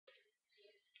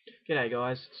G'day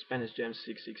guys,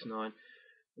 SpanishGem669. I'm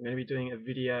going to be doing a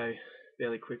video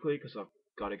fairly quickly because I've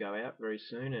got to go out very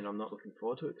soon and I'm not looking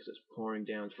forward to it because it's pouring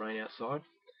down with rain outside.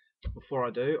 Before I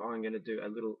do, I'm going to do a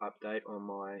little update on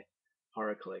my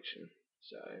horror collection.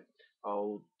 So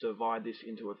I'll divide this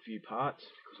into a few parts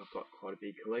because I've got quite a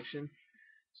big collection.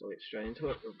 So I'll get straight into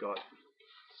it. We've got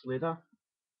Slither.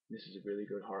 This is a really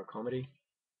good horror comedy.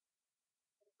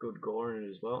 Good gore in it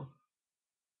as well.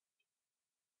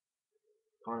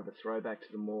 Kind of a throwback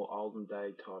to the more olden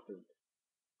day type of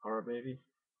horror movie.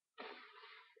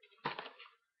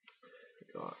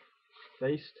 We've got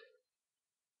Feast.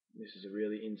 This is a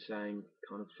really insane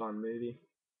kind of fun movie.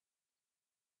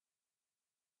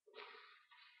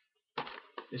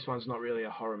 This one's not really a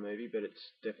horror movie, but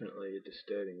it's definitely a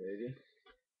disturbing movie.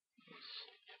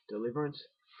 It's Deliverance.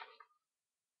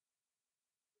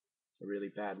 A really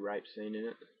bad rape scene in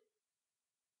it.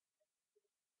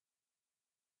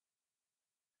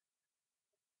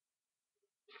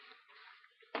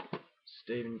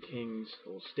 Stephen King's,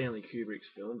 or Stanley Kubrick's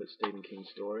film, but Stephen King's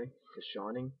story, The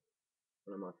Shining.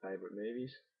 One of my favourite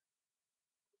movies.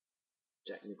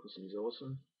 Jack Nicholson's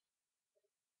awesome.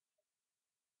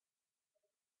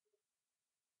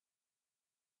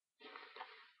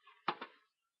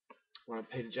 One of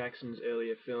Peter Jackson's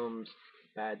earlier films,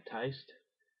 Bad Taste.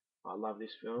 I love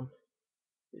this film.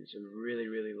 It's a really,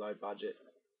 really low budget,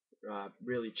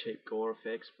 really cheap gore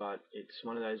effects, but it's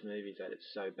one of those movies that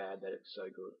it's so bad that it's so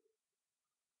good.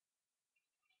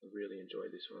 I really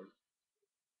enjoyed this one.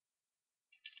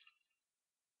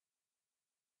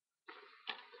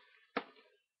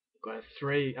 Got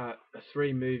a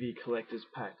three movie collector's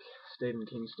pack. Stephen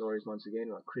King stories once again,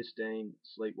 like Christine,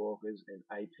 Sleepwalkers, and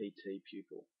APT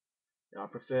Pupil. Now I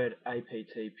preferred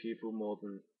APT Pupil more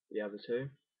than the other two.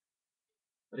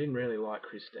 I didn't really like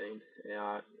Christine.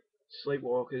 Now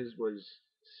Sleepwalkers was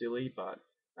silly, but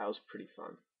that was pretty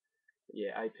fun. But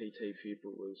yeah, APT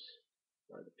Pupil was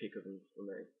the pick of them for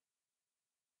me.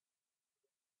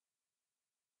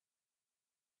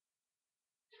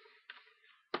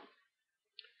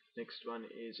 Next one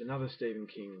is another Stephen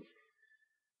King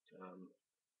um,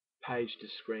 page to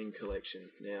screen collection.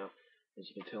 Now, as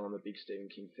you can tell, I'm a big Stephen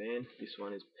King fan. This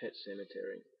one is Pet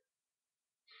Sematary.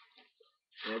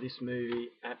 Now, this movie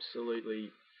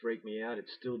absolutely freaked me out. It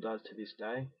still does to this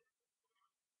day.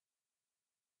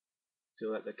 I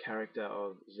feel that the character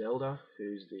of Zelda,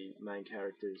 who's the main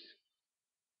character's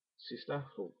sister,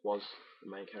 or was the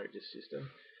main character's sister,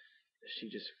 she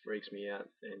just freaks me out.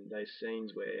 And those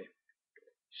scenes where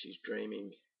she's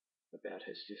dreaming about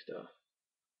her sister,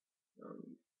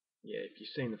 yeah, if you've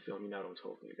seen the film, you know what I'm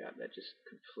talking about. That just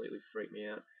completely freaked me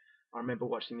out. I remember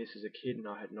watching this as a kid and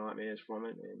I had nightmares from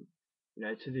it, and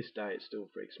to this day it still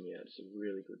freaks me out. It's a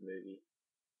really good movie.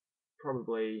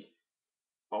 Probably,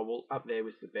 up there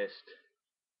with the best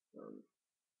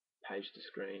page to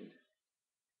screen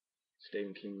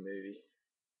Stephen King movie.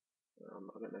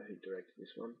 I don't know who directed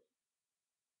this one.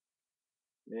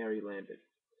 Mary Lambert.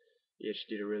 Yeah,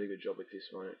 she did a really good job with this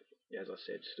one. As I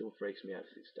said, still freaks me out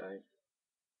to this day.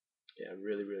 Yeah,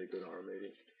 really, really good horror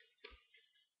movie.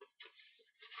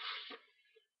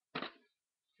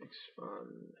 Next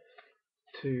one,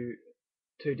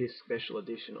 two-disc special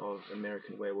edition of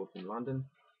American Werewolf in London.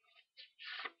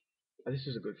 This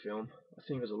is a good film. I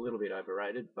think it was a little bit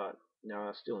overrated, but no,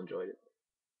 I still enjoyed it.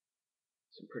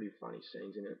 Some pretty funny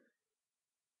scenes in it.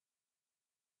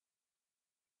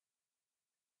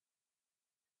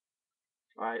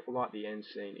 I like the end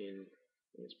scene in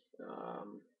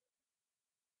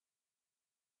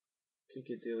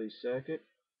Piccadilly Circuit,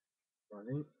 I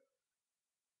think.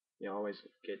 Yeah, I always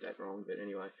get that wrong, but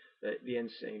anyway, the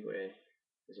end scene where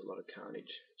there's a lot of carnage.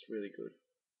 It's really good.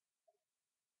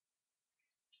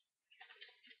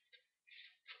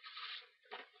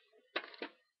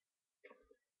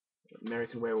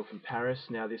 American Werewolf in Paris.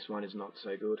 Now this one is not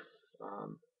so good.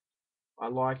 I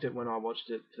liked it when I watched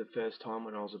it the first time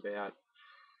when I was about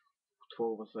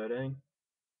 12 or 13,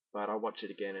 but I watched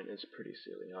it again and it's pretty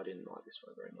silly. I didn't like this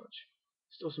one very much.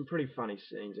 Still some pretty funny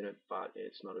scenes in it, but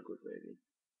it's not a good movie.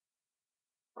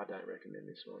 I don't recommend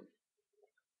this one.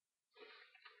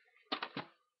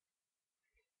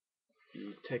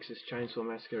 The Texas Chainsaw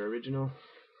Massacre original.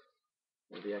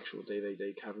 The actual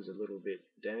DVD cover's a little bit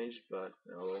damaged, but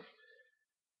oh well.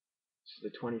 This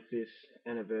is the 25th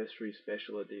anniversary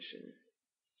special edition.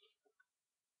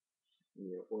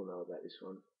 You all know about this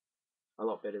one. A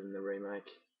lot better than the remake.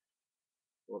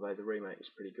 Although the remake was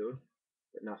pretty good,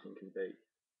 but nothing can beat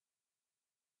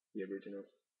the original.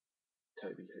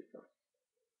 Tobe Hooper.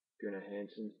 Gunnar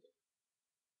Hansen.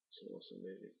 It's an awesome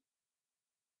movie.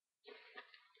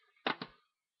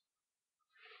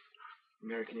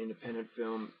 American independent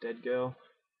film Dead Girl,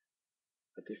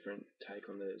 a different take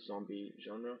on the zombie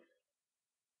genre.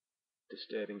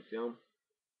 Disturbing film.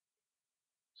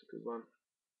 It's a good one.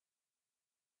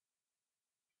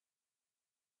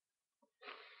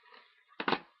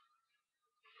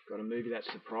 Got a movie that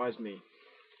surprised me.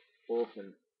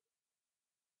 Orphan.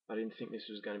 I didn't think this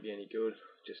was going to be any good.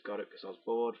 Just got it because I was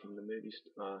bored from the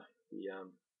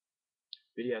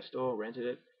video store. Rented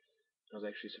it. I was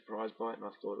actually surprised by it, and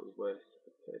I thought it was worth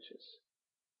the purchase.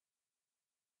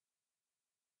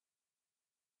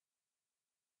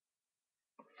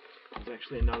 There's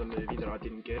actually another movie that I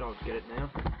didn't get. I'll get it now.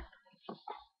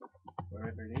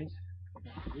 Wherever it is.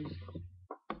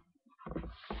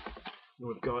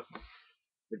 We've got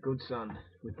The Good Son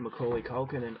with Macaulay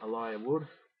Culkin and Elijah Wood.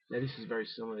 Now this is very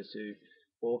similar to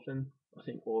Orphan. I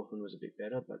think Orphan was a bit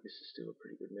better, but this is still a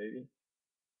pretty good movie.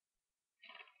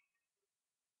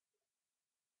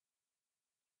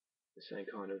 The same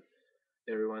kind of,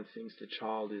 everyone thinks the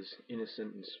child is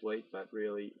innocent and sweet, but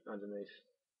really underneath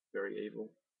very evil.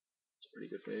 It's a pretty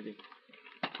good movie.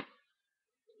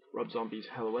 Rob Zombie's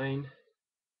Halloween.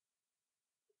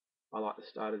 I like the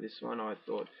start of this one. I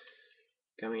thought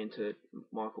going into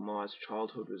Michael Myers'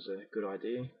 childhood was a good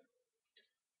idea.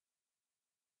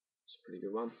 It's a pretty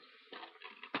good one.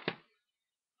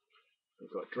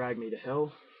 We've got Drag Me to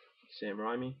Hell, Sam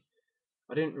Raimi.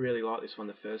 I didn't really like this one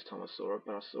the first time I saw it,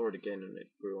 but I saw it again and it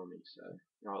grew on me, so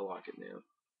I like it now.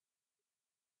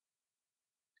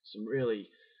 Some really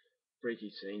freaky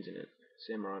scenes in it.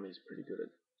 Sam Raimi's pretty good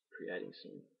at creating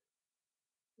some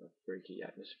freaky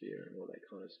atmosphere and all that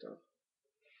kind of stuff.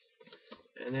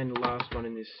 And then the last one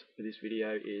for this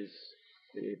video is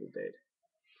The Evil Dead.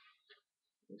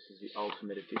 This is the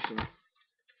Ultimate Edition.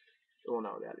 You all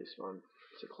know about this one.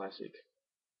 It's a classic.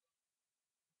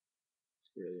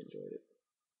 Really enjoyed it.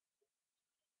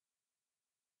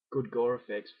 Good gore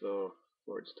effects for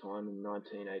its time in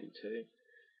 1982.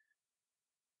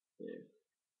 Yeah,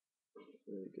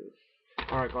 really good.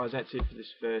 Alright guys, that's it for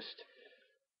this first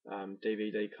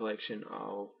DVD collection.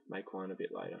 I'll make one a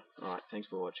bit later. Alright, thanks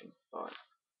for watching. Bye.